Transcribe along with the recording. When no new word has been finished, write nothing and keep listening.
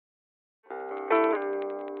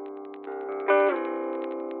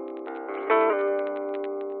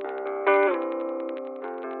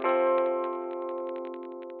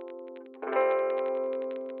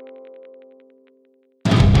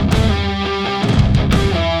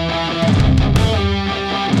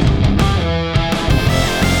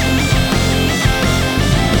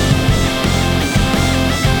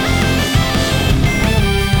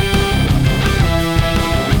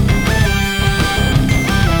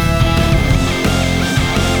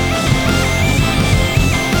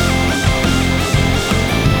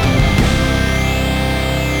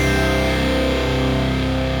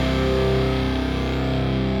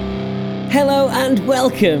And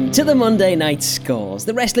welcome to the Monday Night Scores,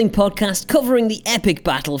 the wrestling podcast covering the epic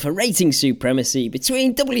battle for rating supremacy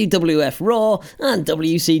between WWF Raw and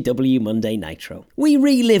WCW Monday Nitro. We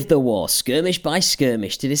relive the war skirmish by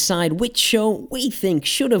skirmish to decide which show we think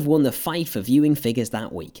should have won the fight for viewing figures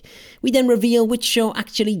that week. We then reveal which show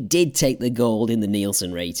actually did take the gold in the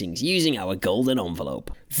Nielsen ratings using our golden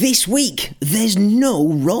envelope. This week, there's no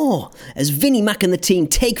Raw, as Vinnie Mac and the team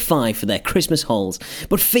take 5 for their Christmas hauls.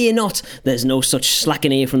 But fear not, there's no such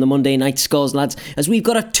slacking here from the Monday Night Scores, lads, as we've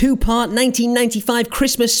got a 2-part 1995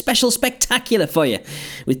 Christmas special spectacular for you,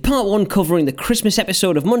 with part 1 covering the Christmas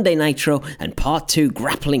episode of Monday Nitro, and part 2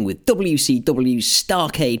 grappling with WCW's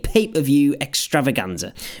Starrcade pay-per-view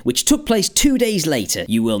extravaganza, which took place 2 days later.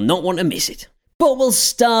 You will not want to miss it. But we'll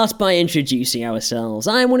start by introducing ourselves.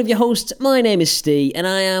 I am one of your hosts, my name is Steve, and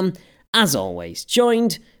I am, as always,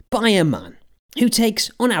 joined by a man who takes,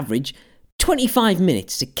 on average, 25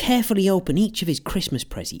 minutes to carefully open each of his Christmas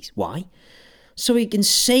prezzies. Why? So he can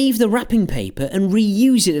save the wrapping paper and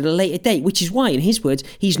reuse it at a later date, which is why, in his words,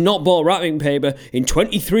 he's not bought wrapping paper in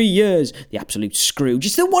 23 years. The absolute Scrooge.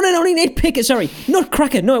 It's the one and only nitpicker,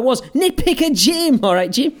 nutcracker, no it was, nitpicker Jim. All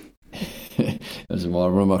right, Jim? That's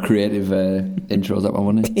one of my creative intros that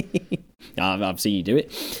one, wasn't it? I've seen you do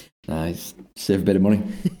it. Nice. Save a bit of money.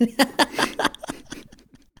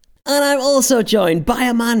 And I'm also joined by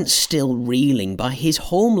a man still reeling by his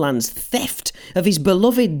homeland's theft of his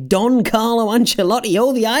beloved Don Carlo Ancelotti.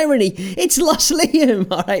 Oh, the irony. It's Lost Liam.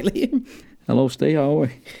 All right, Liam. Hello, Steve. How are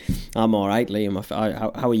we? I'm all right, Liam.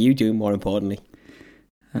 How are you doing, more importantly?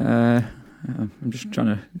 I'm just trying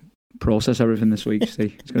to process everything this week,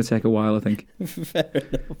 see. It's going to take a while, I think. Fair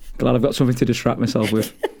enough. Glad I've got something to distract myself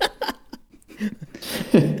with.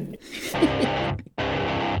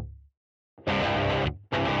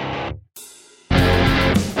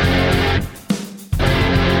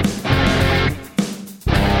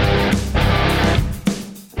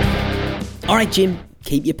 All right, Jim,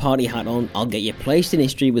 keep your party hat on. I'll get you placed in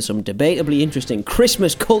history with some debatably interesting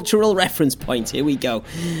Christmas cultural reference points. Here we go.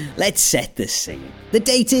 Let's set the scene. The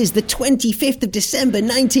date is the 25th of December,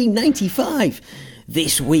 1995.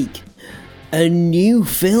 This week, a new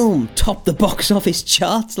film topped the box office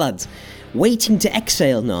charts, lads. Waiting to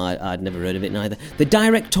Exhale, no, I'd never heard of it neither. The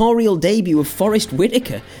directorial debut of Forrest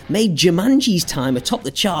Whitaker made Jumanji's time atop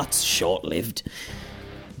the charts short-lived.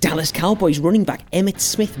 Dallas Cowboys running back Emmitt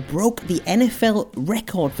Smith broke the NFL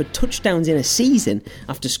record for touchdowns in a season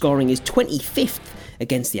after scoring his 25th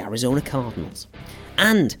against the Arizona Cardinals.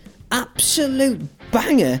 And absolute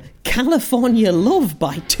banger, California Love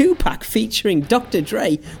by Tupac featuring Dr.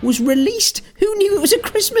 Dre was released. Who knew it was a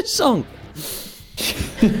Christmas song?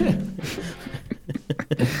 I'm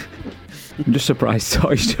just surprised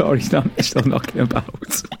Toy Story's still knocking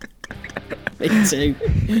about. Me too.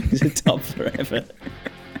 It's a top forever.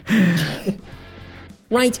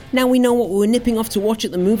 Right, now we know what we were nipping off to watch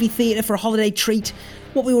at the movie theatre for a holiday treat,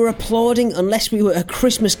 what we were applauding unless we were a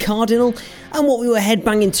Christmas cardinal, and what we were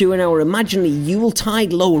headbanging to in our imaginary Yuletide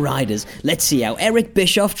lowriders. Let's see how Eric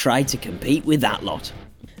Bischoff tried to compete with that lot.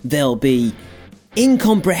 There'll be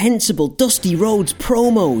incomprehensible Dusty Rhodes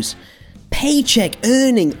promos, paycheck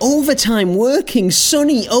earning, overtime working,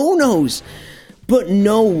 Sonny Onos, but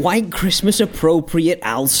no White Christmas appropriate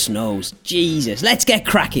Al Snows. Jesus, let's get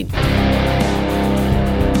cracking.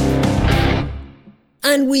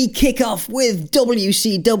 And we kick off with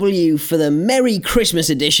WCW for the Merry Christmas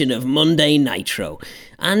edition of Monday Nitro.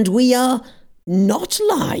 And we are not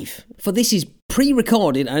live, for this is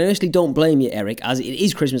pre-recorded. I honestly don't blame you, Eric, as it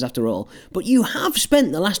is Christmas after all. But you have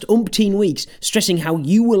spent the last umpteen weeks stressing how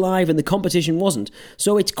you were live and the competition wasn't.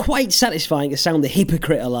 So it's quite satisfying to sound the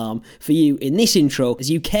hypocrite alarm for you in this intro as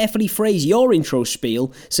you carefully phrase your intro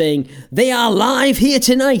spiel saying, "They are live here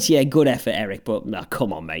tonight." Yeah, good effort, Eric, but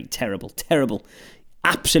come on, mate. Terrible.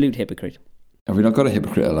 Absolute hypocrite. Have we not got a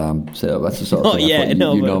hypocrite alarm set up? That's the sort of thing you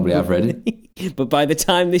normally have ready. But by the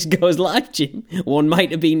time this goes live, Jim, one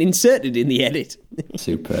might have been inserted in the edit.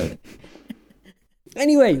 Superb.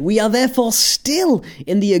 Anyway, we are therefore still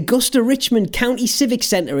in the Augusta Richmond County Civic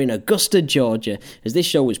Centre in Augusta, Georgia, as this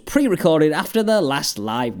show was pre-recorded after the last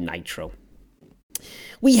live Nitro.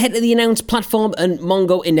 We head to the announce platform and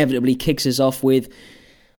Mongo inevitably kicks us off with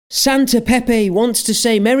Santa Pepe wants to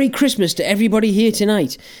say Merry Christmas to everybody here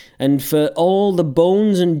tonight. And for all the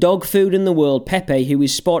bones and dog food in the world, Pepe, who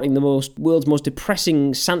is sporting the world's most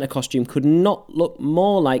depressing Santa costume, could not look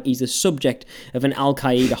more like he's the subject of an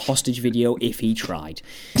Al-Qaeda hostage video if he tried.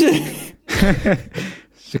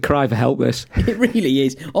 It's a cry for help, this. It really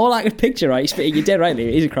is. All I could picture, right? You're dead right there.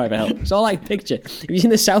 It is a cry for help. It's all I could picture. Have you seen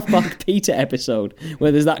the South Park Peter episode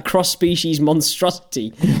where there's that cross-species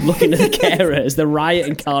monstrosity looking at the carer as the riot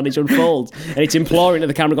and carnage unfolds, and it's imploring at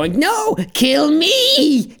the camera, going, "No, kill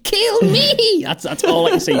me, kill me." That's all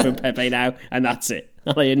I can see from Pepe now, and that's it.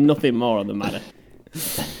 I hear nothing more on the matter.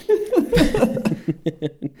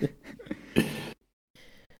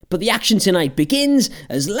 But the action tonight begins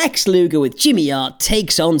as Lex Luger with Jimmy Hart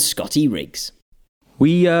takes on Scotty Riggs.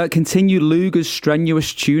 We continue Luger's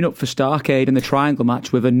strenuous tune-up for Starrcade in the Triangle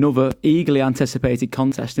match with another eagerly anticipated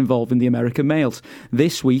contest involving the American males.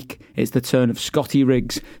 This week, it's the turn of Scotty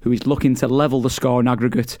Riggs, who is looking to level the score in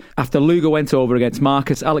aggregate after Luger went over against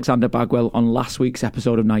Marcus Alexander Bagwell on last week's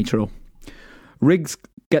episode of Nitro. Riggs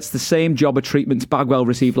gets the same job of treatment Bagwell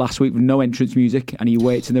received last week with no entrance music, and he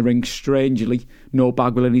waits in the ring strangely. No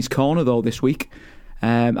Bagwell in his corner, though, this week,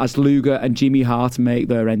 as Luger and Jimmy Hart make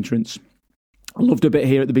their entrance. I loved a bit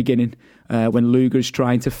here at the beginning when Luger's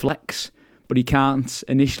trying to flex, but he can't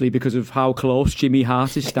initially because of how close Jimmy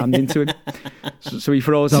Hart is standing to him. So he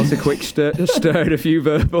throws out a quick stir and a few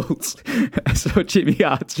verbals. So Jimmy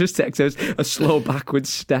Hart just takes a slow backwards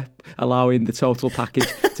step, allowing the total package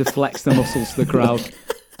to flex the muscles to the crowd.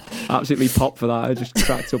 Absolutely popped for that. I just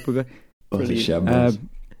cracked up with it.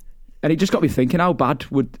 And it just got me thinking, how bad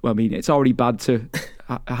it's already bad to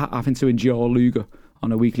having to endure Luger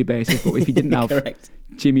on a weekly basis, but if he didn't have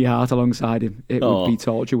Jimmy Hart alongside him, it would be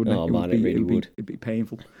torture, wouldn't it? It'd be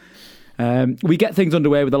painful. We get things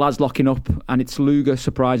underway with the lads locking up, and it's Luger,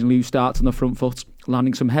 surprisingly, who starts on the front foot,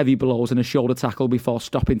 landing some heavy blows and a shoulder tackle before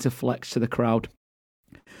stopping to flex to the crowd.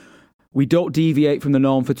 We don't deviate from the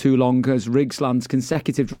norm for too long as Riggs lands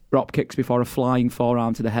consecutive drop kicks before a flying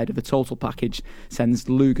forearm to the head of the total package sends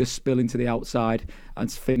Luger spilling to the outside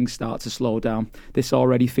and things start to slow down. This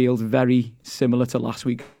already feels very similar to last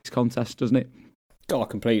week's contest, doesn't it? Oh,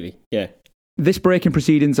 completely, yeah. This break in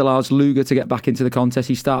proceedings allows Luger to get back into the contest.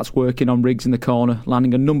 He starts working on Riggs in the corner,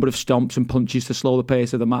 landing a number of stomps and punches to slow the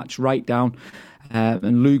pace of the match right down.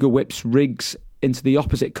 And Luger whips Riggs into the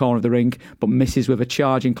opposite corner of the ring, but misses with a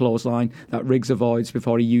charging clothesline that Riggs avoids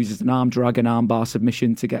before he uses an arm drag and armbar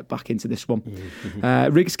submission to get back into this one.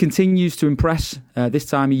 Riggs continues to impress. This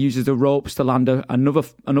time he uses the ropes to land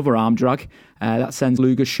another arm drag that sends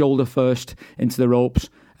Luger shoulder first into the ropes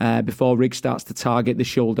before Riggs starts to target the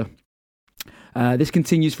shoulder. This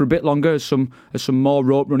continues for a bit longer as some more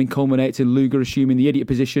rope running culminates in Luger assuming the idiot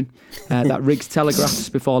position that Riggs telegraphs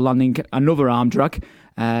before landing another arm drag.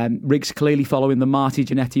 Riggs clearly following the Marty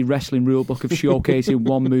Jannetty wrestling rulebook of showcasing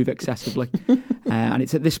one move excessively. And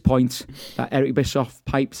it's at this point that Eric Bischoff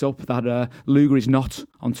pipes up that Luger is not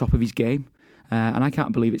on top of his game. And I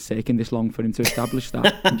can't believe it's taken this long for him to establish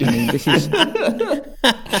that. I mean, this is...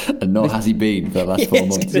 And nor has he been for the last 4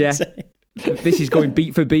 months. Yeah. This is going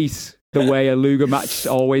beat for beat the way a Luger match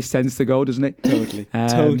always tends to go, doesn't it?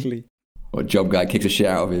 Totally. What job guy kicks a shit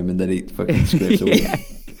out of him and then he fucking scrapes away.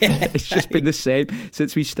 It's just been the same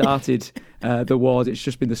since we started the wars. It's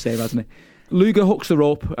just been the same, hasn't it? Luger hooks the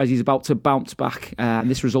rope as he's about to bounce back, and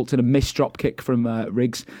this results in a missed drop kick from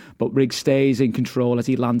Riggs, but Riggs stays in control as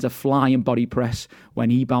he lands a flying body press when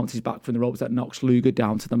he bounces back from the ropes that knocks Luger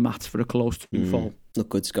down to the mat for a close to fall. Look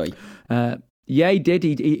good, Scotty. Yeah, he did.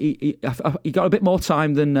 He got a bit more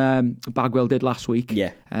time than Bagwell did last week.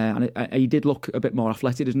 Yeah, and he did look a bit more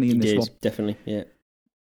athletic, didn't he? In this one, definitely. Yeah.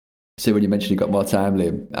 So when you mentioned he got more time,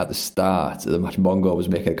 Liam, at the start of the match, Mongo was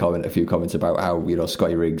making a few comments about how,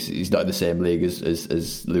 Scotty Riggs, he's not in the same league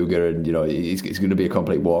as Luger, and, he's going to be a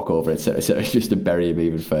complete walkover, etc. So it's just to bury him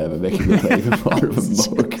even further, making him look even more of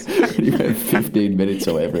a mug. He went 15 minutes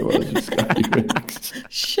or whatever it was with Scotty Riggs.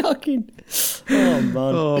 Shocking. Oh, man.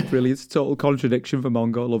 Oh, brilliant. It's a total contradiction for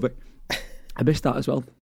Mongo. I love it. I missed that as well.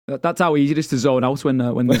 That's how easy it is to zone out when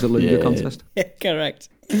there's a Luger contest. Yeah, correct.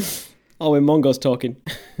 Oh, when Mongo's talking.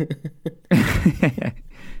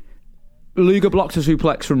 Luger blocks a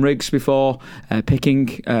suplex from Riggs before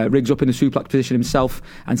picking Riggs up in the suplex position himself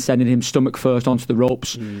and sending him stomach first onto the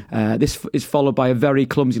ropes. This is followed by a very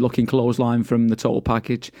clumsy-looking clothesline from the total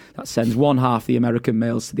package that sends one half the American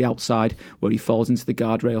males to the outside where he falls into the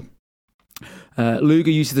guardrail.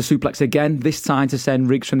 Luger uses the suplex again, this time to send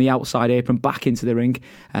Riggs from the outside apron back into the ring,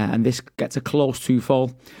 and this gets a close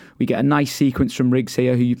 2-fall. We get a nice sequence from Riggs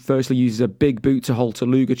here, who firstly uses a big boot to halt a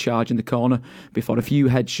Luger charge in the corner, before a few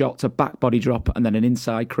headshots, a back body drop, and then an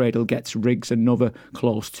inside cradle gets Riggs another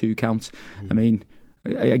close 2 count. I mean,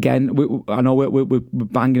 Again, I know we're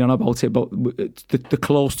banging on about it, but the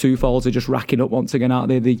close two falls are just racking up once again, aren't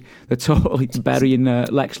they? They're totally burying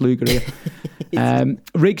Lex Luger here.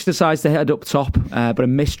 Riggs decides to head up top, but a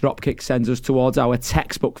missed dropkick sends us towards our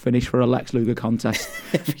textbook finish for a Lex Luger contest.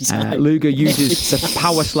 Luger uses the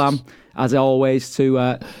power slam, as always,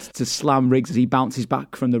 to slam Riggs as he bounces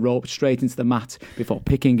back from the rope straight into the mat before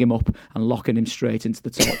picking him up and locking him straight into the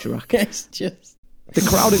torture rack. It's just...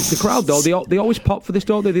 The crowd though, they always pop for this,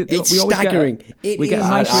 don't they? It's staggering. We get a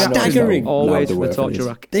nice reaction staggering. Always for the torture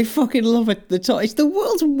rack. They fucking love it. It's the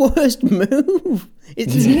world's worst move.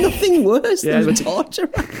 There's nothing worse than the torture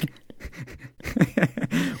rack.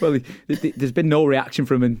 Well, there's been no reaction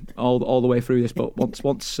from him all the way through this, but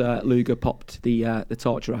once Luger popped the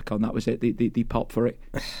torture rack on, that was it. They popped for it.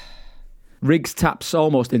 Riggs taps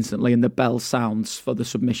almost instantly, and the bell sounds for the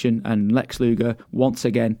submission. And Lex Luger once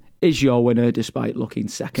again is your winner, despite looking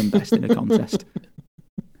second best in a contest.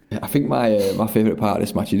 I think my favourite part of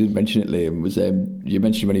this match, you didn't mention it, Liam, was you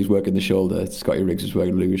mentioned when he was working the shoulder. Scotty Riggs was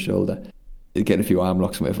working Luger's shoulder. He's getting a few arm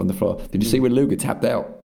locks from the floor. Did you see when Luger tapped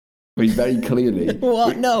out? But he's very clearly...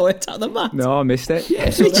 What? No, it's on the mat. No, I missed it. Yeah,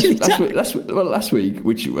 so last week,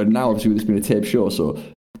 which now obviously there's been a tape show, so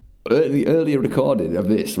earlier recording of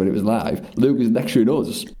this when it was live, Luger's lecturing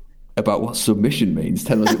us about what submission means,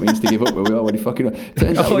 telling us it means to give up when we already fucking know.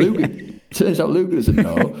 Turns out Luger doesn't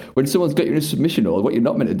know. When someone's got you in a submission hold, what you're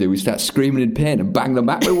not meant to do is start screaming in pain and bang them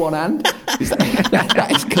back with one hand. That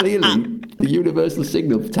is clearly the universal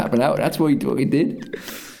signal for tapping out. That's what he did.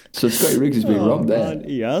 So Scotty Riggs has been wrong there. Man,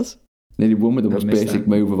 he has. Nearly won with the most basic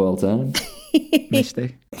move of all time. Missed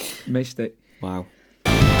it. Wow.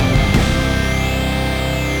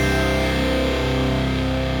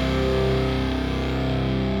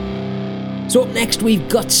 So up next, we've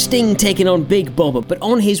got Sting taking on Big Bubba, but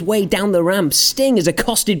on his way down the ramp, Sting is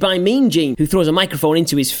accosted by Mean Gene, who throws a microphone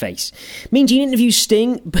into his face. Mean Gene interviews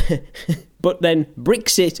Sting, but then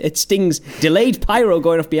bricks it at Sting's delayed pyro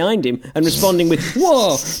going off behind him and responding with,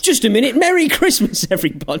 "Whoa, just a minute, Merry Christmas,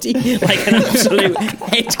 everybody," like an absolute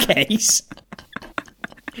head case.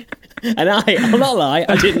 And I'll not lie,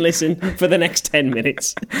 I didn't listen for the next 10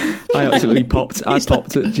 minit. I absolutely popped. I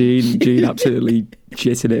popped at Gene. Gene absolutely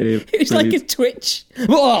shitting at him. It was like a twitch.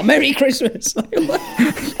 Oh, Merry Christmas. Like, what?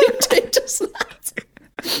 Who does that?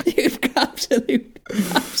 You've absolutely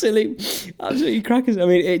crackers. I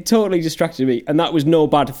mean, it totally distracted me, and that was no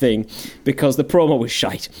bad thing because the promo was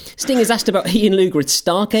shite. Sting is asked about he and Luger at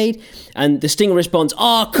Starrcade, and the Stinger responds,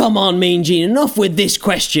 "Oh, come on, Mean Gene, enough with this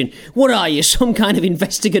question. What are you, some kind of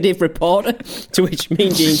investigative reporter?" To which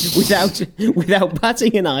Mean Gene, without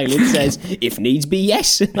batting an eyelid, says, "If needs be,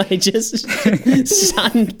 yes." I just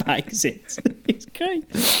sandbags it. It's great.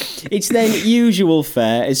 It's then usual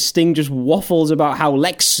fare as Sting just waffles about how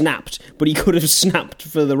Lex snapped, but he could have snapped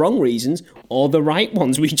for the wrong reasons or the right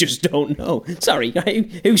ones. We just don't know. Sorry,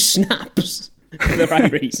 who snaps for the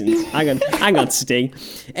right reasons? Hang on, Sting.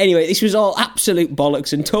 Anyway, this was all absolute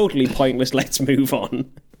bollocks and totally pointless. Let's move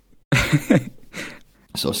on.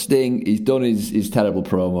 So Sting, he's done his terrible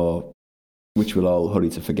promo, which we'll all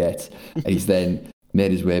hurry to forget, and he's then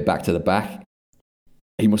made his way back to the back.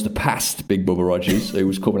 He must have passed Big Bubba Rogers, who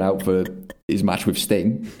was coming out for his match with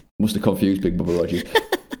Sting. Must have confused Big Bubba Rogers.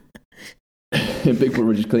 Big Bubba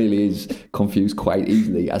Rogers clearly is confused quite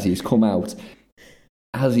easily as he's come out,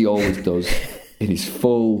 as he always does, in his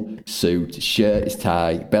full suit, his shirt, his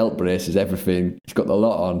tie, belt, braces, everything. He's got the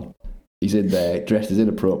lot on. He's in there, dressed as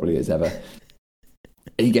inappropriately as ever.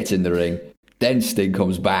 He gets in the ring. Then Sting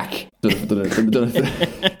comes back, done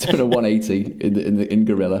a 180 in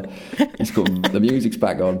Gorilla. The music's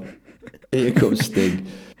back on. Here comes Sting.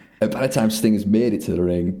 And by the time Sting has made it to the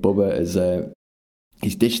ring, Bubba has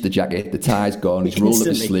he's ditched the jacket, the tie's gone, he's rolled up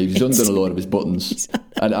his sleeves, he's undone a load of his buttons,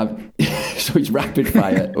 and so he's rapid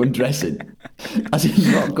fire undressing. As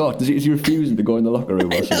he's not got, is he refusing to go in the locker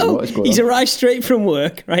room or something? What is going on? Arrived straight from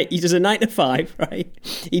work, right? He does a 9 to 5, right?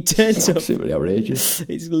 He turns up. Absolutely outrageous.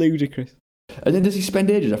 It's ludicrous. And then does he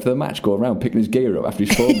spend ages after the match go around picking his gear up after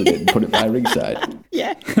he's folded it and put it by ringside?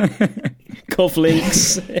 Yeah.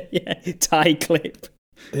 Cufflinks, yeah, tie clip.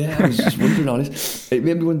 Yeah, I was just wondering on this. It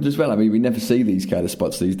made me wonder as well. I mean, we never see these kind of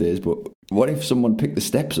spots these days, but what if someone picked the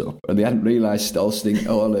steps up and they hadn't realised all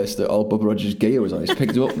Bubba Rogers' gear was on? He's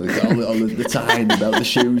picked them up and all the tie, the belt, the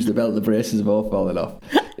shoes, the belt, the braces have all fallen off.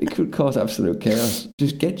 It could cause absolute chaos.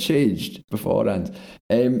 Just get changed beforehand.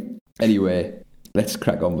 Anyway, let's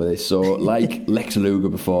crack on with this. So, like Lex Luger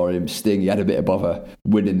before him, Sting, he had a bit of bother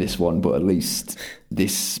winning this one, but at least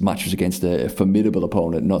this match was against a formidable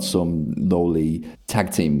opponent, not some lowly tag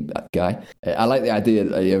team guy. I like the idea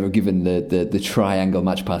of giving the triangle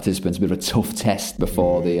match participants a bit of a tough test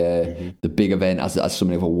before the big event as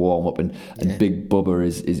something of a warm up, and Big Bubba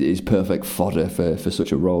is perfect fodder for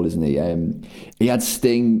such a role, isn't he? He had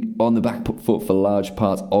Sting on the back foot for large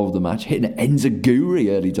parts of the match, hitting an enziguri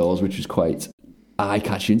early doors, which was quite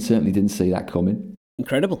eye-catching. Certainly didn't see that coming.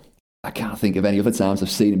 Incredible. I can't think of any other times I've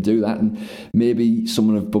seen him do that, and maybe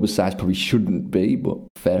someone of Bubba's size probably shouldn't be, but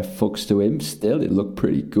fair fucks to him. Still, it looked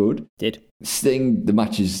pretty good. Did. Sting, the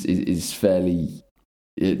match is fairly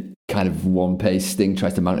kind of one pace. Sting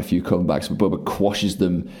tries to mount a few comebacks, but Bubba quashes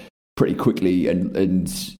them pretty quickly,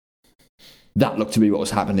 and that looked to me what was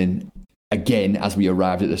happening again as we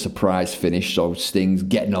arrived at the surprise finish. So Sting's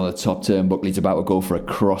getting on the top turnbuckle, he's about to go for a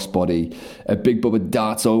crossbody. Big Bubba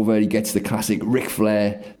darts over, he gets the classic Ric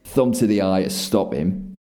Flair thumb to the eye to stop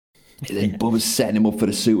him. And then Bubba's setting him up for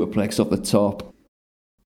the superplex off the top.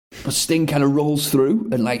 But Sting kind of rolls through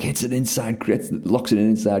and hits an inside, locks in an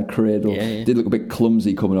inside cradle. Yeah. Did look a bit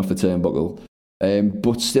clumsy coming off the turnbuckle.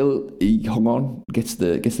 But still, he hung on, gets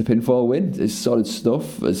the pinfall win. It's solid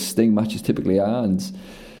stuff, as Sting matches typically are,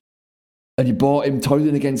 and he bought him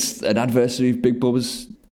toiling against an adversary of Big Bubba's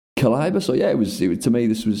caliber. So yeah, it was to me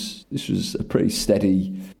this was a pretty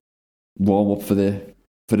steady warm up for the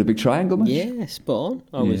big triangle match. Yeah, spot on.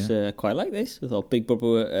 I was quite like this. I thought Big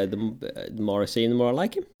Bubba, the more I see him, the more I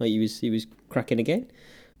like him. He was cracking again.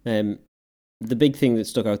 The big thing that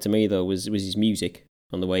stuck out to me though was his music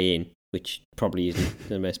on the way in, which probably isn't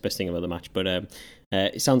the best thing about the match, but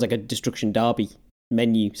it sounds like a Destruction Derby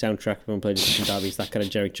menu soundtrack when playing Destruction Derby. It's that kind of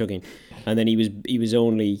Jerry chugging, and then he was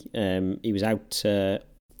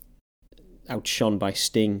outshone by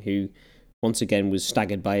Sting, who once again was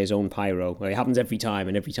staggered by his own pyro. It happens every time,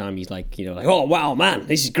 and every time he's like, oh wow, man,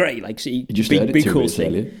 this is great. You just big cool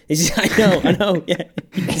Sting. I know, yeah.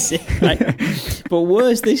 But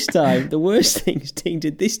worse this time. The worst thing Sting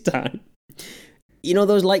did this time.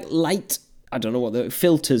 Those light, I don't know what the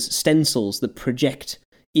filters, stencils that project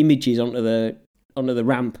images onto the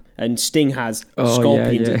ramp, and Sting has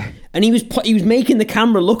scorpions, and he was making the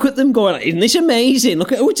camera look at them, going, "Isn't this amazing?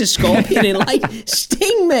 Look at it's a scorpion in light."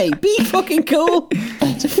 Sting, mate, be fucking cool.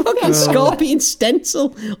 It's a fucking scorpion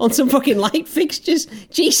stencil on some fucking light fixtures.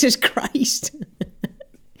 Jesus Christ.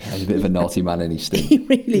 He's a bit of a naughty man, and Sting. He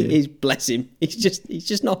really is. Bless him. He's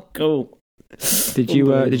just not cool. Did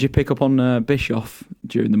you pick up on Bischoff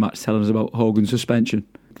during the match telling us about Hogan's suspension?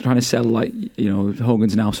 Trying to sell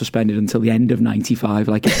Hogan's now suspended until the end of 95,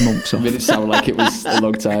 like it's months off. It made it sound like it was a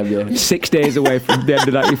long time, yeah. 6 days away from the end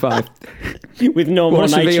of 95. With no more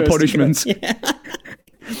severe punishments. Yeah.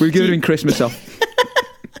 We're giving Christmas off.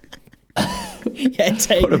 Yeah,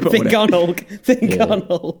 think on Hulk. Think on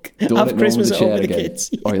Hulk. Don't have Christmas at home with the again,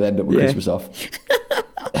 kids. Or you'll end up with Christmas off.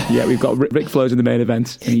 Yeah, we've got Ric Flair's in the main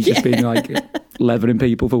event, and he's just been levering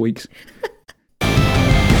people for weeks.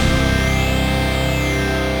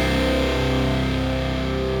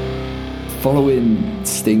 Following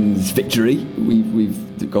Sting's victory, we've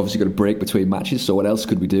obviously got a break between matches, so what else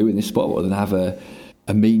could we do in this spot other than have a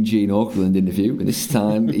Mean Gene Oakland interview? And this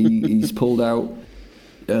time he's pulled out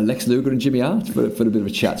Lex Luger and Jimmy Hart for a bit of a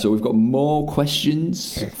chat. So we've got more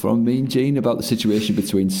questions from Mean Gene about the situation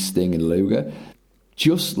between Sting and Luger.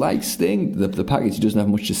 Just like Sting, the package doesn't have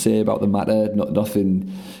much to say about the matter,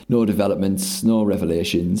 nothing, no developments, no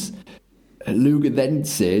revelations. Luger then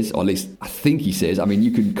says, or at least I think he says, I mean, you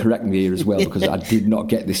can correct me here as well, because I did not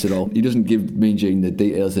get this at all. He doesn't give Mean Gene the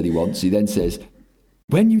details that he wants. He then says,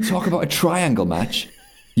 when you talk about a triangle match,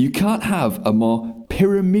 you can't have a more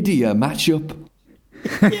pyramidia matchup.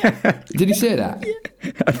 Yeah. Did he say that? Yeah.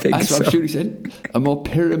 I think That's so. what I'm sure he said. A more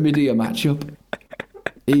pyramidia matchup.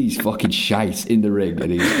 He's fucking shite in the ring,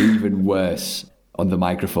 and he's even worse on the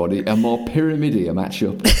microphone. A more pyramidia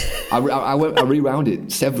matchup. I rewound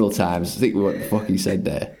it several times to think what the fuck he said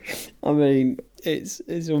there. I mean, it's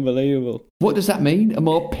unbelievable. What does that mean? A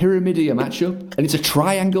more pyramidia matchup? And it's a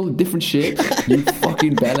triangle, different shapes? You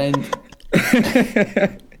fucking bellend.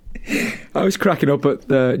 I was cracking up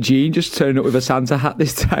at Gene just turning up with a Santa hat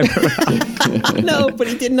this time around. No, but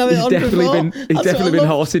he didn't have it on before. He's definitely been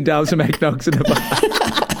horsing down some eggnogs in the back.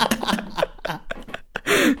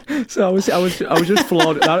 So I was just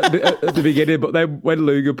flawed at the beginning, but then when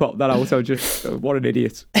Luger popped that out, I was just, what an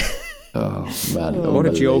idiot. Oh, man. What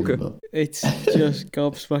a joker. It's just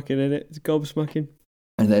gobsmacking, isn't it? It's gobsmacking.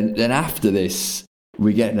 And then after this,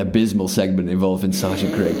 we get an abysmal segment involving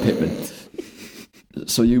Sergeant Craig Pitman.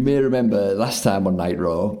 So you may remember last time on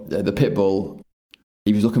Nitro, the Pitbull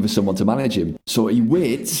he was looking for someone to manage him. So he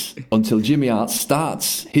waits until Jimmy Hart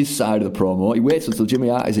starts his side of the promo. He waits until Jimmy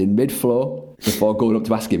Hart is in mid-flow before going up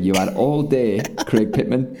to ask him. You had all day, Craig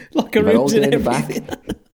Pitman. Locker you had all rooms day and in the everything. back.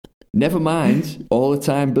 Never mind all the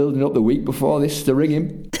time building up the week before this to ring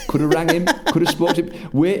him. Could have rang him, could have spoke to him.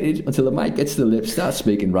 Waited until the mic gets to the lips, starts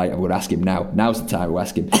speaking. Right, I'm going to ask him now. Now's the time to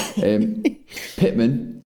ask him.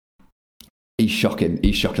 Pitman, he's shocking.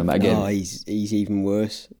 He's shocking that again. Oh, he's even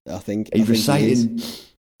worse, I think. He's reciting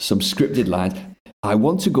some scripted lines. I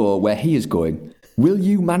want to go where he is going. Will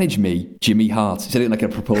you manage me, Jimmy Hart? He said it like a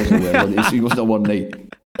proposal where he wasn't on one knee.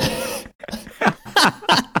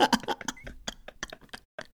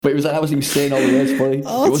 But it was like that was he was saying all the words funny.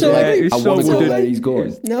 Oh, it wasn't totally. like, I want to go where he's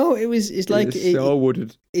going. No, it's like... so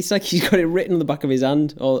wooded. It's like he's got it written on the back of his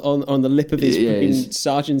hand or on the lip of his fucking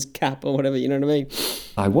sergeant's cap or whatever, you know what I mean?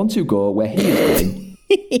 I want to go where he is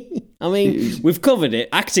going. I mean, we've covered it.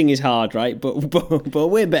 Acting is hard, right? But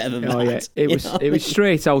we're better than that. Oh, yeah. It was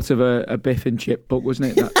straight out of a Biff and Chip book,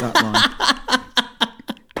 wasn't it, that line?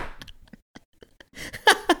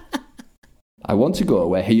 I want to go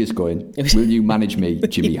where he is going. Will you manage me,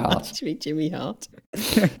 Jimmy Hart? Manage me, Jimmy Hart.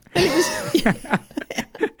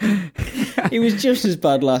 It was just as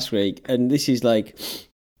bad last week, and this is like,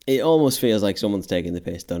 it almost feels like someone's taking the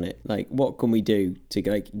piss, doesn't it? Like, what can we do to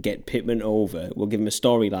get Pitman over? We'll give him a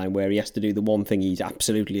storyline where he has to do the one thing he's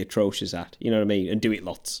absolutely atrocious at, you know what I mean? And do it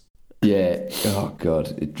lots. Yeah. Oh,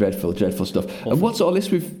 God. Dreadful stuff. Awful. And what's all this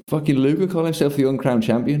with fucking Luger calling himself the uncrowned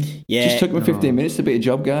champion? Yeah. Just took him 15 minutes to be a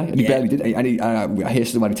job guy, and he barely did. And I hear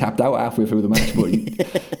someone tapped out halfway through the match, but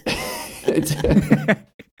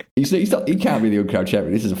he can't be the uncrowned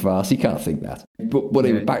champion. This is a farce. He can't think that. But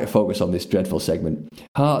anyway, back to focus on this dreadful segment.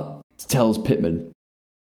 Hart tells Pitman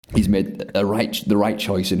he's made the right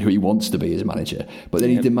choice in who he wants to be as manager, but then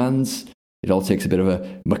he demands... It all takes a bit of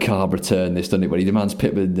a macabre turn, this, doesn't it? When he demands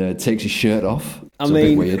Pitman takes his shirt off. I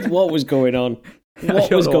mean, what was going on? What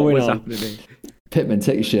was going on? Happening. Pitman,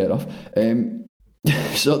 take his shirt off.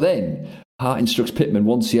 So then, Hart instructs Pitman,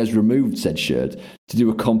 once he has removed said shirt, to do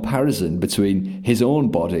a comparison between his own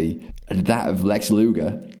body and that of Lex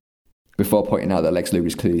Luger, before pointing out that Lex Luger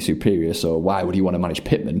is clearly superior, so why would he want to manage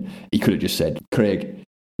Pitman? He could have just said, Craig,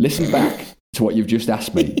 listen back to what you've just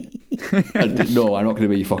asked me. And, no, I'm not going to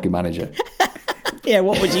be your fucking manager. Yeah,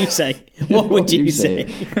 what would you say? What would you say?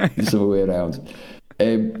 It's the other way around.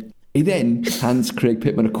 He then hands Craig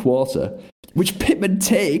Pitman a quarter, which Pitman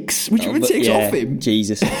takes, off him.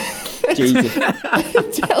 Jesus. and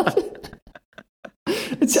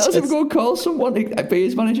tells him to go and call someone to be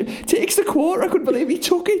his manager. Takes the quarter. I couldn't believe he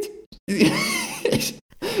took it.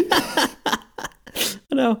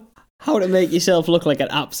 I know. How to make yourself look like an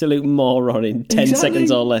absolute moron in 10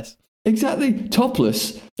 seconds or less. Exactly.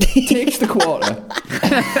 Topless. Takes the quarter.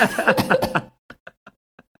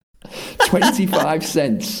 25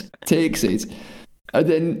 cents. Takes it. And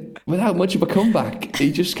then, without much of a comeback,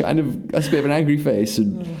 he just kind of has a bit of an angry face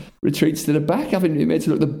and retreats to the back, having been made to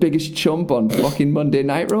look the biggest chump on fucking Monday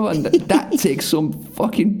Nitro. And that takes some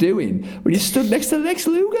fucking doing when you stood next to Lex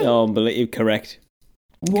Luger. Oh, unbelievable. Correct.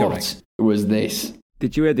 What was this?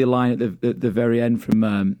 Did you hear the line at the very end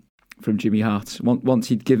from Jimmy Hart? Once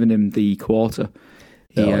he'd given him the quarter,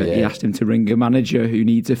 he asked him to ring a manager who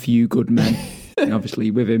needs a few good men. And obviously,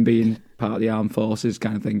 with him being part of the armed forces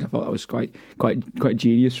kind of thing, I thought that was quite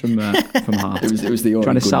genius from Hart. It was the only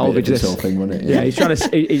trying to salvage this whole thing, wasn't it? Yeah, he's trying to.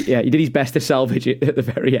 He did his best to salvage it at the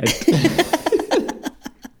very end.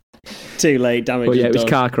 Too late, damage. But yeah, it was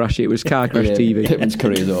car crash. It was car crash TV. Pitman's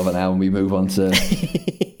career's over now, and we move on to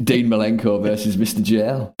Dean Malenko versus Mr.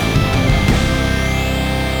 JL.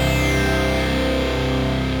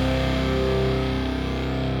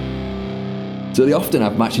 So they often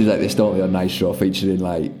have matches like this, don't they, on Nitro, featuring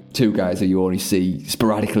like two guys that you only see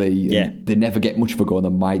sporadically. Yeah. They never get much of a go on the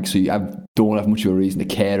mic, so you don't have much of a reason to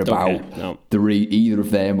care about either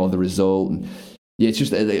of them or the result. And yeah, it's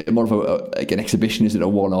just more of an exhibition, isn't it? A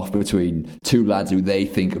one-off between two lads who they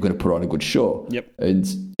think are going to put on a good show. Yep.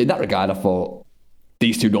 And in that regard, I thought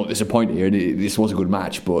these two don't disappoint here. This was a good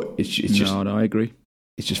match, but it's just... No, I agree.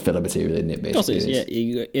 It's just filler material, isn't it, basically? Of course it is,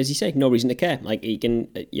 yeah. As you say, no reason to care. Like, he can,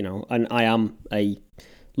 and I am a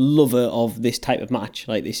lover of this type of match.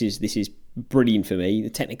 Like, this is brilliant for me.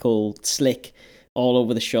 The technical, slick, all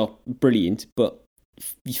over the shop, brilliant. But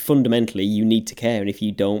fundamentally, you need to care. And if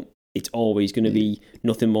you don't, it's always going to be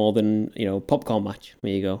nothing more than, popcorn match.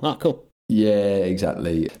 There you go. Ah, cool. Yeah,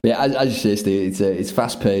 exactly. But yeah, as you say, Steve, it's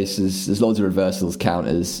fast paced. There's loads of reversals,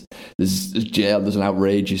 counters. There's an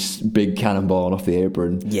outrageous big cannonball off the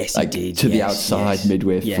apron. Yes, like, he did. to the outside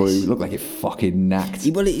midway through. It looked like it fucking knacked.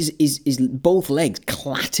 Well, his both legs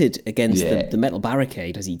clattered against the metal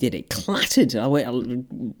barricade as he did it. Clattered.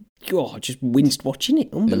 I just winced watching it.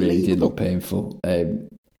 Unbelievable. It really did look painful.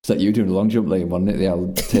 It's like you doing a long jump, Liam, wasn't it? The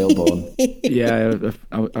old tailbone. Yeah,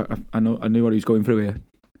 I knew what he was going through here.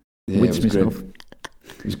 Yeah, it was grim.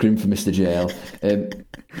 It was grim for Mr. JL.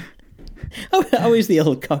 How is the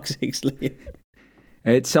old coccyx, Liam?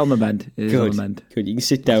 It's on the mend. It's on the mend. Good. You can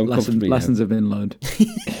sit down. Lessons have been learned.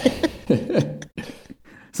 It's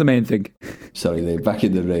the main thing. Sorry, Liam. Back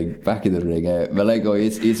in the ring. Malenko,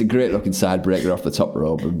 it's a great looking side breaker off the top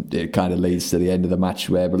rope, and it kind of leads to the end of the match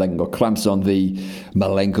where Malenko clamps on the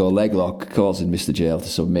Malenko leg lock, causing Mr. JL to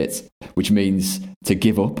submit, which means to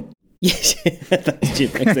give up. Yes, that's Jim.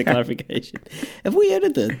 Thanks for the clarification. Have we heard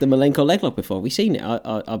of the Malenko leg lock before? Have we seen it? I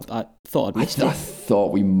thought I'd missed it. I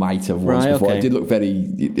thought we might have once before. Okay. It did look very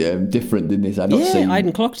different, didn't it? I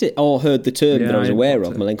hadn't clocked it or heard the term that I was aware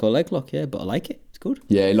of, Malenko leg lock, but I like it. Good.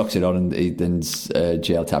 Yeah, he locks it on and then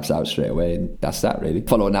JL taps out straight away, and that's that really.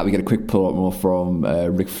 Following that, we get a quick promo from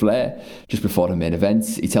Ric Flair just before the main event.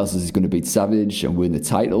 He tells us he's going to beat Savage and win the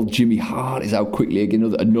title. Jimmy Hart is out quickly again.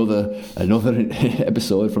 Another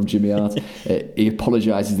episode from Jimmy Hart. He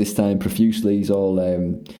apologises this time profusely. He's all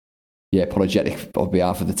apologetic on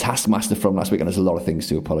behalf of the Taskmaster from last week, and there's a lot of things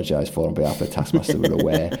to apologise for on behalf of the Taskmaster. We're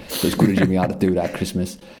aware, but it's good of Jimmy Hart to do that at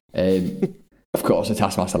Christmas. Of course, the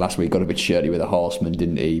Taskmaster last week got a bit shirty with the Horseman,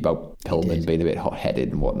 didn't he? About Pillman being a bit hot-headed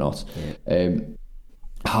and whatnot. Yeah.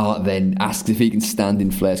 Hart then asks if he can stand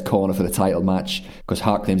in Flair's corner for the title match, because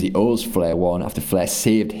Hart claims he owes Flair one after Flair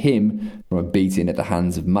saved him from a beating at the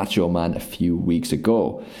hands of Macho Man a few weeks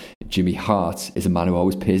ago. Jimmy Hart is a man who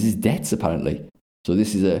always pays his debts, apparently. So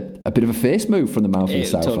this is a bit of a face move from the man from the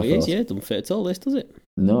South. It totally is, yeah. It doesn't fit at all, this, does it?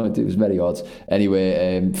 No, it was very odd.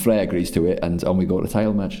 Anyway, Flair agrees to it, and on we go to the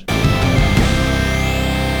title match.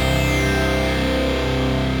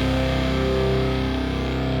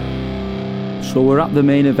 So we're at the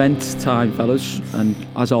main event time, fellas, and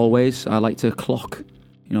as always, I like to clock,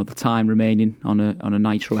 the time remaining on a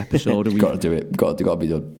Nitro episode. And got to do it. Got to be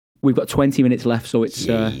done. We've got 20 minutes left, so it's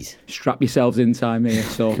strap yourselves in time here.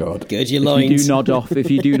 So God. Gird your loins. If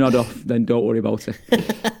you do nod off, then don't worry about it.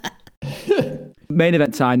 Main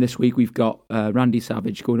event time this week, we've got Randy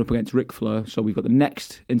Savage going up against Ric Flair. So we've got the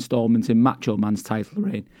next instalment in Macho Man's title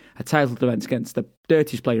reign. A title defence against the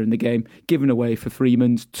dirtiest player in the game, given away for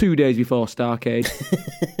Freeman's 2 days before Starrcade.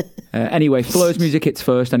 Anyway, Flair's music hits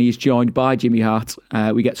first, and he is joined by Jimmy Hart.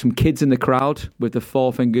 We get some kids in the crowd with the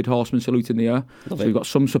four-fingered horseman salute in the air. So we've got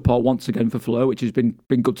some support once again for Flair, which has been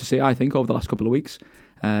good to see, I think, over the last couple of weeks.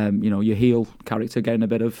 Your heel character getting a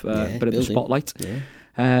bit of the spotlight.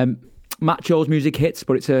 Yeah. Macho's music hits,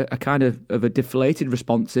 but it's a kind of a deflated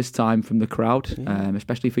response this time from the crowd,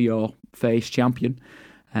 especially for your face champion.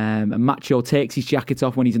 And Macho takes his jacket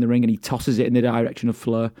off when he's in the ring and he tosses it in the direction of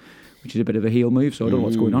Flair, which is a bit of a heel move, so I don't know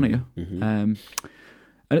what's going on here. Mm-hmm. And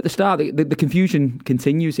at the start, the confusion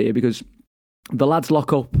continues here because the lads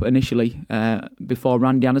lock up initially before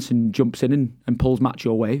Randy Anderson jumps in and pulls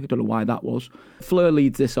Macho away. I don't know why that was. Flair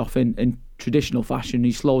leads this off in traditional fashion.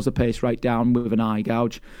 He slows the pace right down with an eye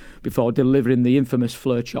gouge before delivering the infamous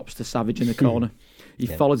Flair chops to Savage in the corner. He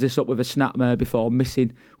follows this up with a snapmare before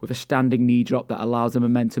missing with a standing knee drop that allows the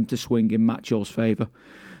momentum to swing in Macho's favour.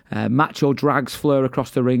 Macho drags Flair across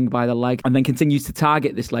the ring by the leg and then continues to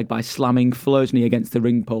target this leg by slamming Flair's knee against the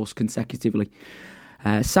ring post consecutively.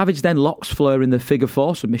 Savage then locks Flair in the figure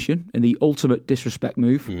four submission in the ultimate disrespect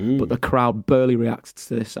move, but the crowd barely reacts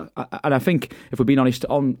to this. And I think, if we're being honest,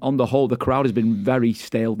 on the whole, the crowd has been very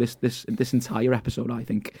stale this entire episode, I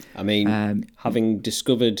think. I mean, having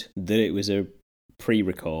discovered that it was a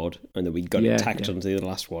pre-record and that we got it tacked onto the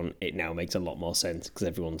last one, it now makes a lot more sense because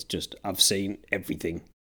everyone's just, I've seen everything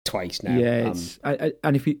twice now. Yeah,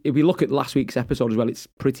 and if we look at last week's episode as well, it's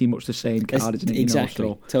pretty much the same card, isn't it?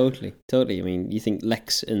 Exactly, totally. I mean, you think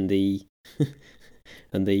Lex and the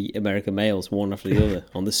and the American males, one after the other,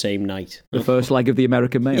 on the same night. The first leg of the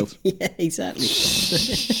American males. Yeah, exactly.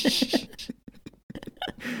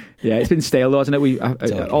 Yeah, it's been stale though, hasn't it?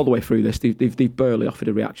 Totally. All the way through this, they've barely offered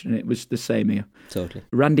a reaction, and it was the same here. Totally.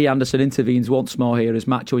 Randy Anderson intervenes once more here as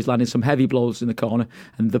Macho is landing some heavy blows in the corner,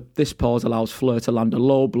 and this pause allows Flair to land a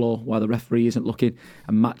low blow while the referee isn't looking,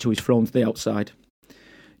 and Macho is thrown to the outside.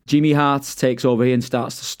 Jimmy Hart takes over here and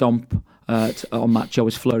starts to stomp on Macho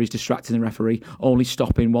as Flair is distracting the referee, only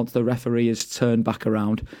stopping once the referee has turned back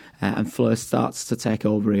around and Flair starts to take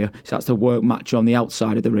over here. Starts to work Macho on the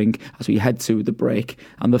outside of the ring as we head to the break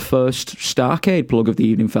and the first Starrcade plug of the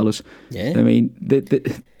evening, fellas. Yeah. I mean,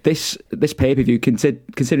 this pay-per-view,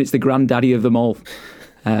 considering it's the granddaddy of them all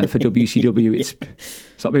for WCW, it's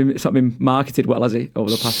not been marketed well, has it, over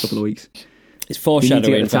the past couple of weeks? It's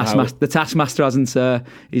foreshadowing for how... The Taskmaster hasn't,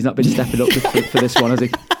 he's not been stepping up for this one, has he?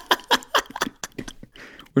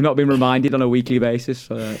 We've not been reminded on a weekly basis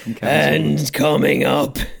from Kevin. And coming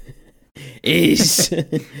up is...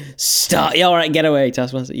 Yeah, all right, get away,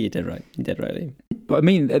 Taskmaster. You did right, Liam. But I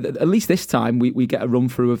mean, at least this time we get a run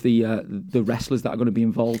through of the wrestlers that are going to be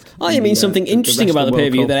involved. Oh, you mean something interesting about the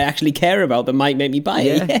pay-per-view that I actually care about that might make me buy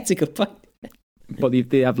it? Yeah, it's a good point. But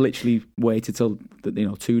they have literally waited till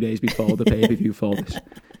 2 days before the pay-per-view for this.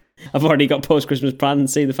 I've already got post-Christmas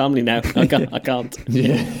plans. See the family now. I can't.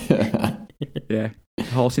 Yeah. Yeah.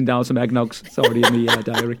 Horsing down some eggnogs. It's already in the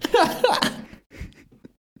diary.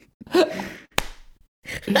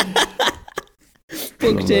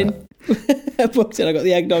 Booked in. I got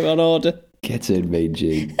the eggnog on order. Get in, Mean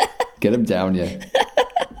Gene. Get him down, yeah.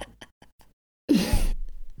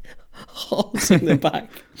 Horse in the back.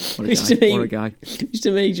 What a guy. Which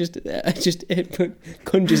to me just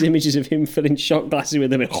conjures images of him filling shot glasses with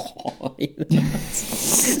them.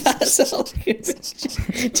 That's all it's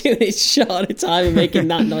just doing it shot at a time and making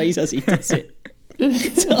that noise as he does it.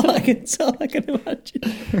 It's all I can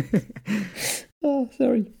imagine. Oh,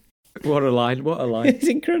 sorry. What a line. It's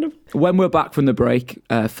incredible. When we're back from the break,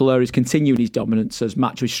 Flair is continuing his dominance as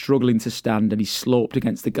Macho is struggling to stand and he's sloped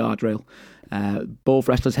against the guardrail. Both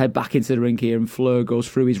wrestlers head back into the ring here and Flair goes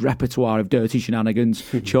through his repertoire of dirty shenanigans,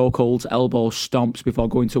 chokeholds, elbows, stomps before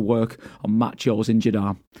going to work on Macho's injured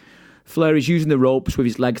arm. Flair is using the ropes with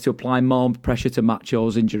his legs to apply more pressure to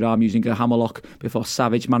Macho's injured arm using a hammerlock before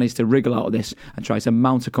Savage manages to wriggle out of this and tries to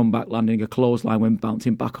mount a comeback, landing a clothesline when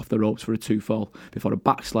bouncing back off the ropes for a 2-fall before a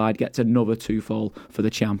backslide gets another 2-fall for the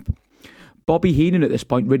champ. Bobby Heenan at this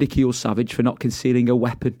point ridicules Savage for not concealing a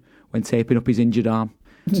weapon when taping up his injured arm.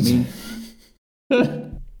 I mean,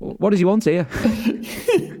 what does he want here?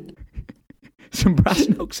 Some brass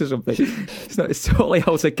knucks or something. It's totally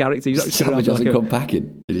out of character. He's not Savage doesn't come back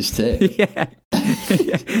in his tape. Yeah.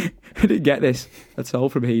 I didn't get this at all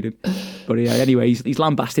from Heenan. But yeah, anyway, he's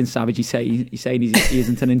lambasting Savage. He's saying he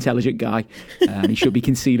isn't an intelligent guy and he should be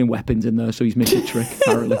concealing weapons in there, so he's missed a trick,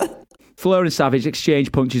 apparently. Flair and Savage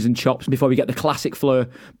exchange punches and chops before we get the classic Flair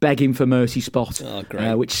begging for mercy spot,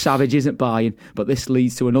 which Savage isn't buying, but this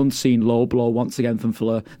leads to an unseen low blow once again from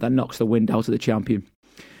Flair that knocks the wind out of the champion.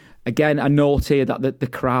 Again, a note here that the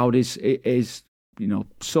crowd is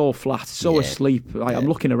so flat, so asleep. I'm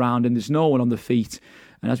looking around and there's no one on the feet.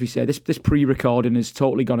 And as we say, this pre-recording has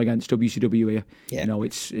totally gone against WCW here. Yeah.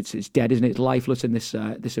 It's dead, isn't it? It's lifeless in this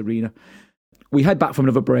arena. We head back from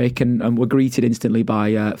another break and we're greeted instantly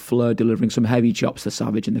by Flair delivering some heavy chops to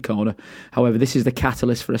Savage in the corner. However, this is the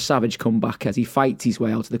catalyst for a Savage comeback as he fights his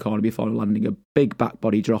way out of the corner before landing a big back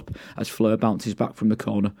body drop as Flair bounces back from the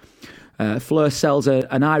corner. Flair sells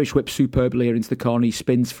an Irish whip superbly into the corner. He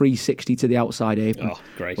spins 360 to the outside apron,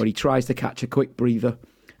 where he tries to catch a quick breather.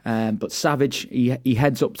 But Savage, he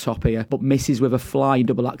heads up top here, but misses with a flying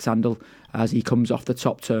double axe handle as he comes off the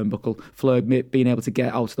top turnbuckle. Flair being able to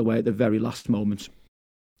get out of the way at the very last moment.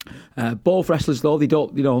 Both wrestlers, though, they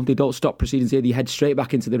don't stop proceedings here. They head straight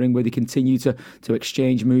back into the ring where they continue to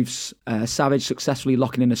exchange moves. Savage successfully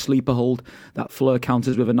locking in a sleeper hold that Flair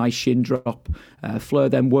counters with a nice shin drop. Flair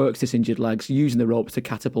then works his injured legs, using the ropes to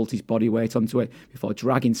catapult his body weight onto it before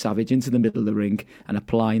dragging Savage into the middle of the ring and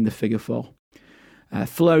applying the figure 4.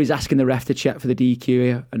 Flair is asking the ref to check for the DQ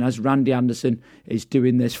here, and as Randy Anderson is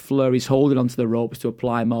doing this, Flair is holding onto the ropes to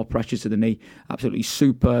apply more pressure to the knee. Absolutely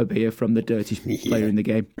superb here from the dirtiest player in the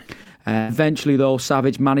game. Eventually, though,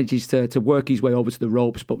 Savage manages to work his way over to the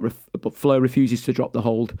ropes, but Flair refuses to drop the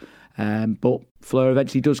hold. But Flair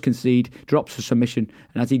eventually does concede, drops for submission,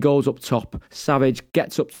 and as he goes up top, Savage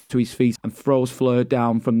gets up to his feet and throws Flair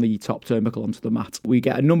down from the top turnbuckle onto the mat. We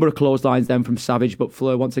get a number of clotheslines then from Savage, but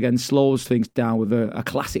Flair once again slows things down with a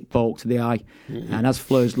classic poke to the eye. Mm-hmm. And as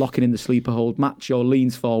Flair's locking in the sleeper hold, Macho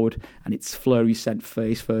leans forward, and it's Flair who's sent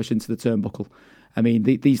face first into the turnbuckle. I mean,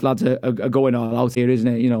 these lads are going all out here, isn't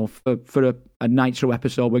it? For a Nitro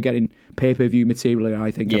episode, we're getting pay-per-view material here,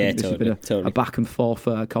 I think. Yeah, this totally, has been a back and forth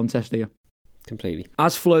contest here. Completely.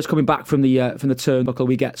 As Flair's coming back from the turnbuckle,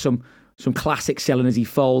 we get some some classic selling as he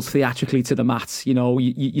falls theatrically to the mat. You know,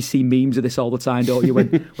 you see memes of this all the time, don't you?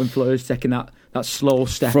 When Flair's taking that slow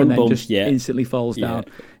step Front and then bump, just instantly falls down.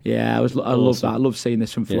 Yeah, I love that. I love seeing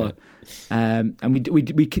this from Flair. And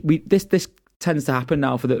this tends to happen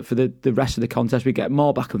now for the rest of the contest. We get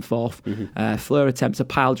more back and forth. Flair attempts a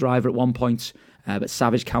pile driver at one point, but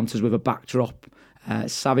Savage counters with a backdrop.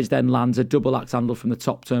 Savage then lands a double axe handle from the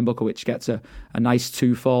top turnbuckle, which gets a nice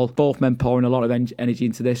 2-fall. Both men pouring a lot of energy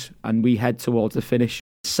into this, and we head towards the finish.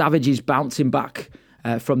 Savage is bouncing back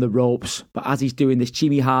from the ropes, but as he's doing this,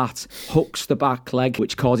 Jimmy Hart hooks the back leg,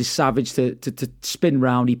 which causes Savage to spin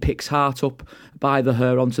round. He picks Hart up by the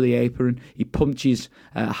hair onto the apron. He punches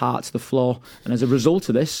Hart to the floor, and as a result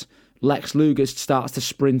of this, Lex Luger starts to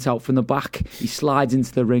sprint out from the back. He slides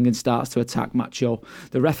into the ring and starts to attack Macho.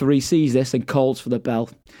 The referee sees this and calls for the bell.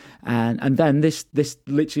 And then this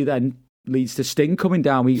literally then leads to Sting coming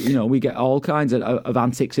down. We get all kinds of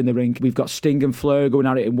antics in the ring. We've got Sting and Flair going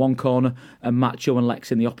at it in one corner and Macho and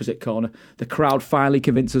Lex in the opposite corner. The crowd finally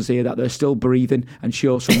convinces us here that they're still breathing and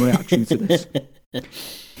show some reaction to this.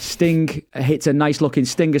 Sting hits a nice looking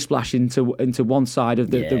Stinger splash into one side of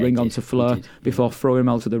the ring onto Flair before throwing him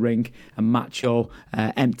out of the ring, and Macho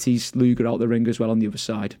empties Luger out the ring as well on the other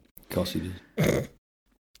side. Of course he did.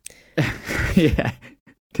 Yeah,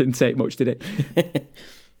 didn't take much, did it?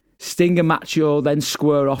 Sting and Macho then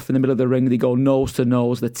square off in the middle of the ring. They go nose to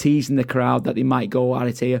nose. They're teasing the crowd that they might go at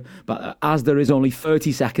it here. But as there is only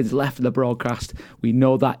 30 seconds left of the broadcast, we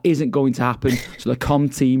know that isn't going to happen. So the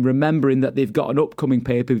comm team, remembering that they've got an upcoming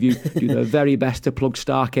pay-per-view, do their very best to plug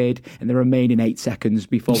Starrcade in the remaining 8 seconds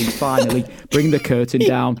before we finally bring the curtain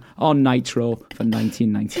down on Nitro for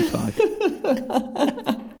 1995.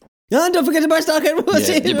 And don't forget to buy Starrcade. Buy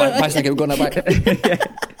Starrcade, we're going back.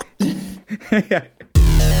 Yeah.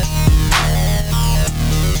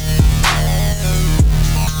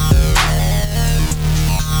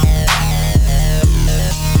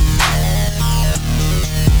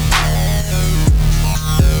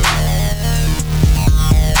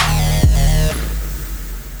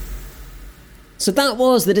 So that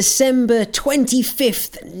was the December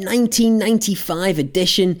 25th, 1995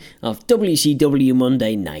 edition of WCW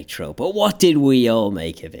Monday Nitro. But what did we all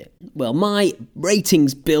make of it? Well, my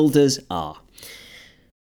ratings builders are: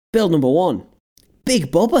 build number 1,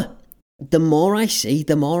 Big Bubba. The more I see,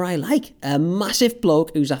 the more I like. A massive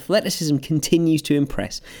bloke whose athleticism continues to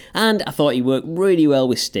impress. And I thought he worked really well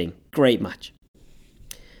with Sting. Great match.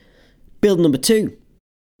 Build number 2,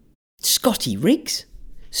 Scotty Riggs.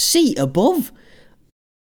 Seat above.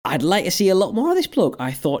 I'd like to see a lot more of this bloke.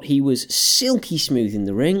 I thought he was silky smooth in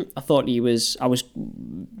the ring. I was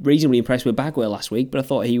reasonably impressed with Bagwell last week, but I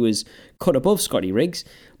thought he was cut above Scotty Riggs.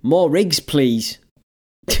 More Riggs, please.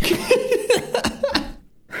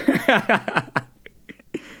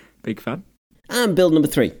 Big fan. And build number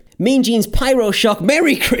 3, Mean Gene's Pyro Shock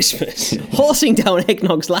Merry Christmas. Horsing down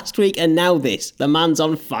eggnogs last week and now this. The man's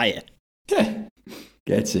on fire.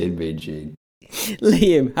 Gets in, Mean Gene.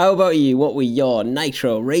 Liam, how about you? What were your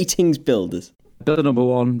Nitro ratings builders? Builder number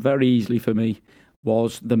 1, very easily for me,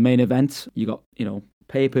 was the main event. You got,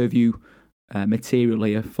 pay-per-view material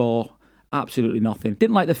here for absolutely nothing.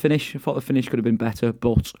 Didn't like the finish. I thought the finish could have been better,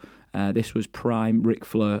 but this was prime Ric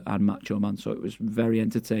Flair and Macho Man, so it was very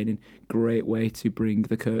entertaining. Great way to bring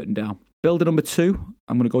the curtain down. Builder number 2,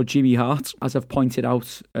 I'm going to go Jimmy Hart. As I've pointed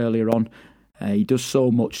out earlier on, he does so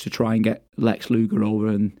much to try and get Lex Luger over,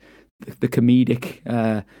 and the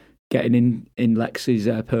comedic getting in Lex's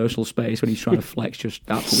personal space when he's trying to flex just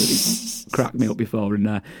absolutely cracked me up before.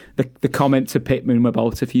 And the comment to Pitman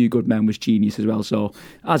about a few good men was genius as well. So,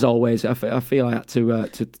 as always, I feel I had to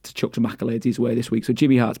chuck some accolades his way this week. So,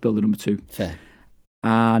 Jimmy Hart's builder number 2. Fair.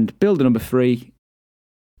 And builder number 3,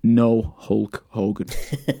 no Hulk Hogan.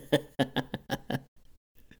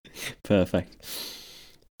 Perfect.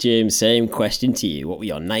 James, same question to you. What were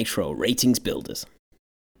your Nitro ratings builders?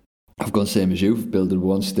 I've gone same as you. Builder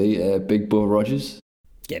 1, Steve. Big Bubba Rogers.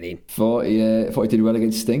 Get in. Thought he did well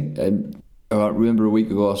against Sting. I remember a week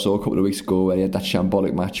ago or so, a couple of weeks ago, where he had that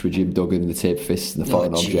shambolic match with Jim Duggan and the taped fists and the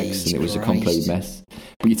falling objects, and it was a complete mess.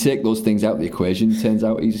 But you take those things out of the equation, turns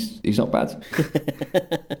out he's not bad.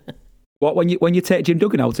 What, when you take Jim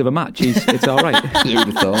Duggan out of a match, it's all right? Who'd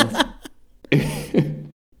have thought?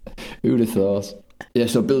 Who'd have thought? Yeah,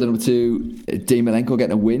 so builder number 2, Dean Malenko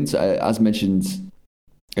getting a win. So, as mentioned,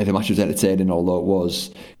 the match was entertaining, although it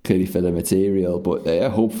was clearly filler material. But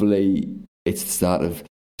hopefully it's the start of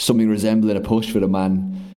something resembling a push for the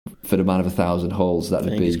man of 1,000 holes. That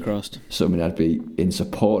would be something I'd be in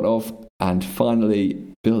support of. And finally,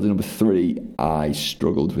 builder number 3, I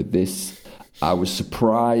struggled with this. I was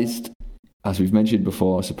surprised as we've mentioned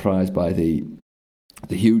before, surprised by the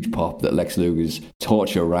huge pop that Lex Luger's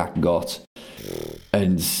torture rack got.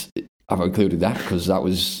 And I've included that because that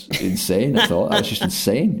was insane. I thought that was just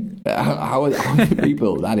insane. How are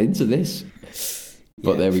people that into this?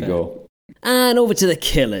 But there we go. And over to the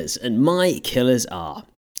killers. And my killers are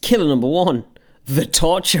killer number 1, the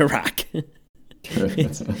torture rack.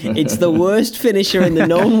 It's the worst finisher in the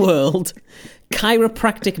known world.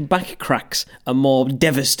 Chiropractic back cracks are more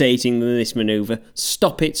devastating than this manoeuvre.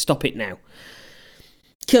 Stop it now.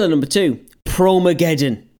 Killer number 2,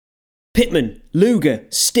 Promageddon. Pitman, Luger,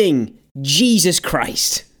 Sting, Jesus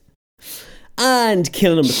Christ. And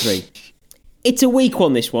killer number 3. It's a weak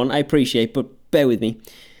one, this one, I appreciate, but bear with me.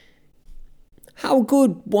 How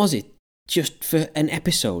good was it, just for an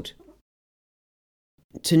episode,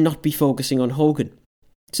 to not be focusing on Hogan?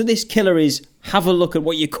 So this killer is, have a look at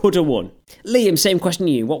what you could have won. Liam, same question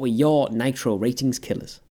to you. What were your Nitro ratings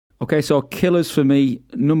killers? Okay, so killers for me,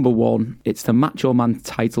 number 1, it's the Macho Man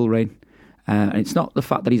title reign. And it's not the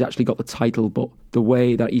fact that he's actually got the title, but the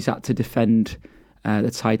way that he's had to defend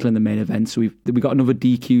the title in the main event. So we got another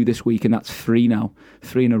DQ this week, and that's 3 now.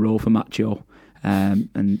 3 in a row for Macho.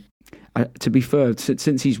 And to be fair,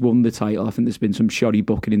 since he's won the title, I think there's been some shoddy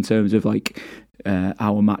booking in terms of like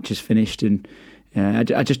how a match is finished, and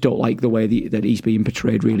I just don't like the way that he's being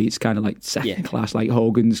portrayed. Really, it's kind of like second class. Like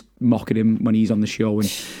Hogan's mocking him when he's on the show,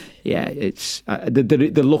 and it's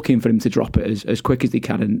they're looking for him to drop it as quick as they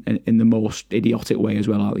can in the most idiotic way as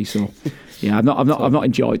well, aren't they? So I've not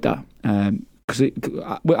enjoyed that because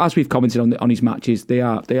as we've commented on his matches, they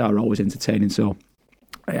are always entertaining. So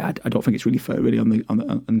I don't think it's really fair, really,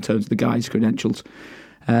 on terms of the guy's credentials.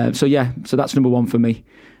 So that's number 1 for me.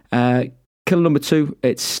 Killer number 2,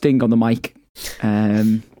 it's Sting on the mic.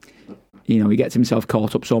 He gets himself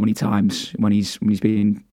caught up so many times when he's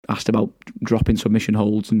being asked about dropping submission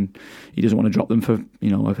holds, and he doesn't want to drop them for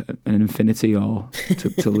an infinity or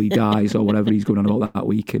till he dies or whatever he's going on about that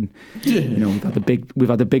week. And we've had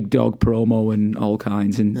the big dog promo and all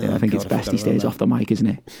kinds, and I think it's best he stays off the mic, isn't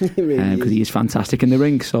it? Because really he is fantastic in the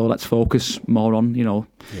ring. So let's focus more on the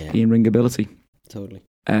in-ring ability. Totally.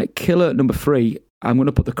 Killer number 3. I'm going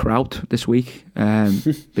to put the crowd this week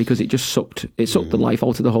because it just sucked. It sucked the life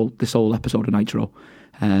out of this whole episode of Nitro.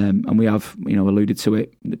 And we have, alluded to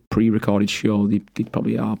it, the pre-recorded show, they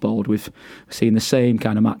probably are bored with seeing the same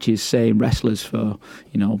kind of matches, same wrestlers for,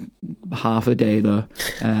 half a day there.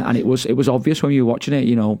 And it was obvious when you were watching it,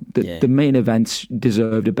 the main events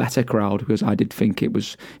deserved a better crowd, because I did think it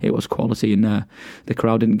was quality, and the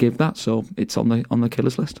crowd didn't give that, so it's on the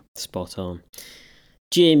killers list. Spot on.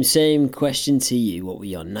 Jim, same question to you. What were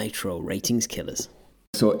your Nitro ratings killers?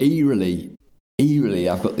 So eerily,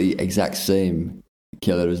 I've got the exact same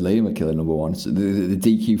killer as Liam at killer number 1. So the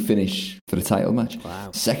DQ finish for the title match.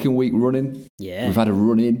 Wow. Second week running. Yeah. We've had a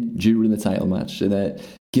run-in during the title match. And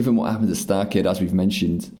given what happened at Starrcade, as we've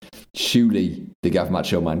mentioned, surely the Gav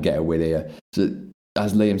Macho Man get a win here. So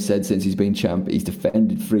as Liam said, since he's been champ, he's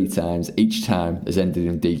defended 3 times. Each time has ended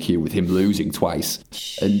in DQ with him losing twice.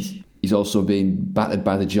 And he's also been battered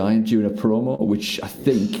by the Giant during a promo, which I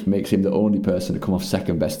think makes him the only person to come off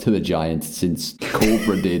second best to the Giant since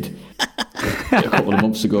Cobra did a couple of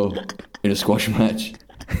months ago in a squash match.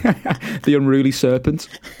 The unruly serpent.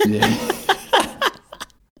 Yeah.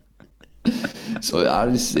 So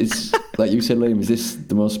it's like you said, Liam, is this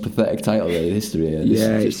the most pathetic title in history?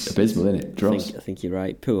 It's just abysmal, isn't it? Dross. I think you're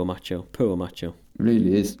right. Poor macho. It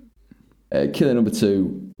really is. Killer number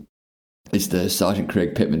 2 is the Sergeant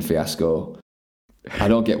Craig Pitman fiasco. I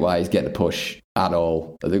don't get why he's getting a push at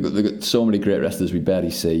all. They've got so many great wrestlers we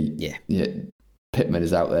barely see. Yeah. Pittman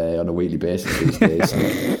is out there on a weekly basis these days.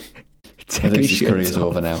 At least his career's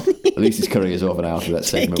over now. At least his career's over now after that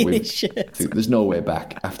segment. There's no way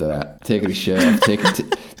back after that. Taking his shirt off,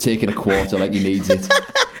 taking a quarter like he needs it.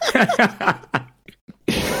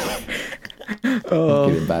 Oh,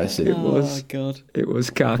 embarrassing. It was. Oh God! It was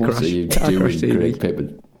car crash. What are you doing, Craig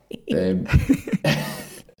Pitman?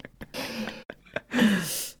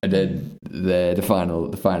 And then the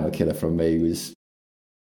final killer from me was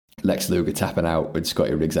Lex Luger tapping out when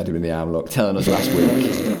Scotty Riggs had him in the armlock, telling us last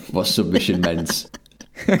week what submission meant.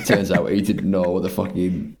 Turns out he didn't know what the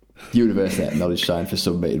fucking universal knowledge sign for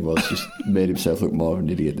submitting was. Just made himself look more of an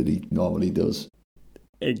idiot than he normally does.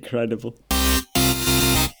 Incredible.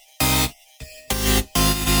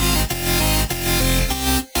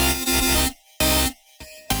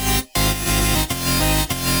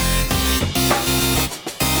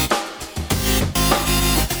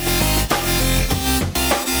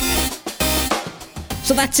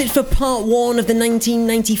 So that's it for part 1 of the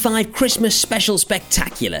 1995 Christmas Special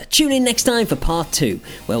Spectacular. Tune in next time for part 2,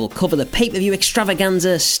 where we'll cover the pay-per-view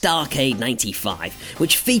extravaganza Starrcade 95,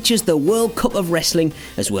 which features the World Cup of Wrestling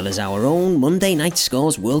as well as our own Monday Night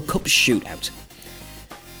Scores World Cup shootout.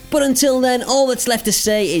 But until then, all that's left to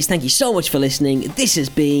say is thank you so much for listening. This has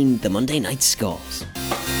been the Monday Night Scores.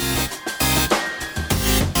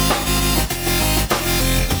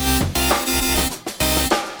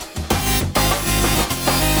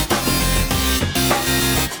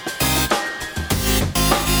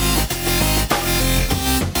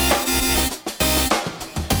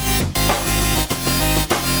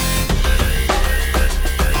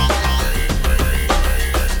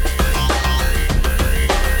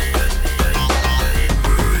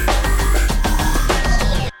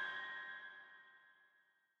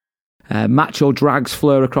 Macho drags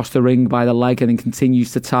Flair across the ring by the leg and then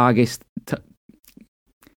continues to target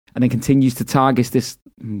this.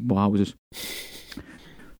 Wow, I was just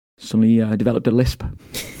suddenly developed a lisp.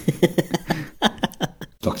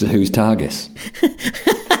 Doctor Who's Targus.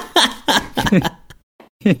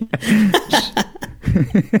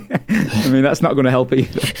 I mean, that's not going to help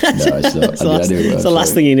either. No, it's not. It's the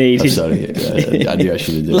last thing you need. I'm sorry. I knew I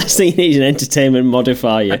should have done it. Last thing you need is an entertainment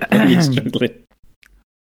modifier when you're struggling.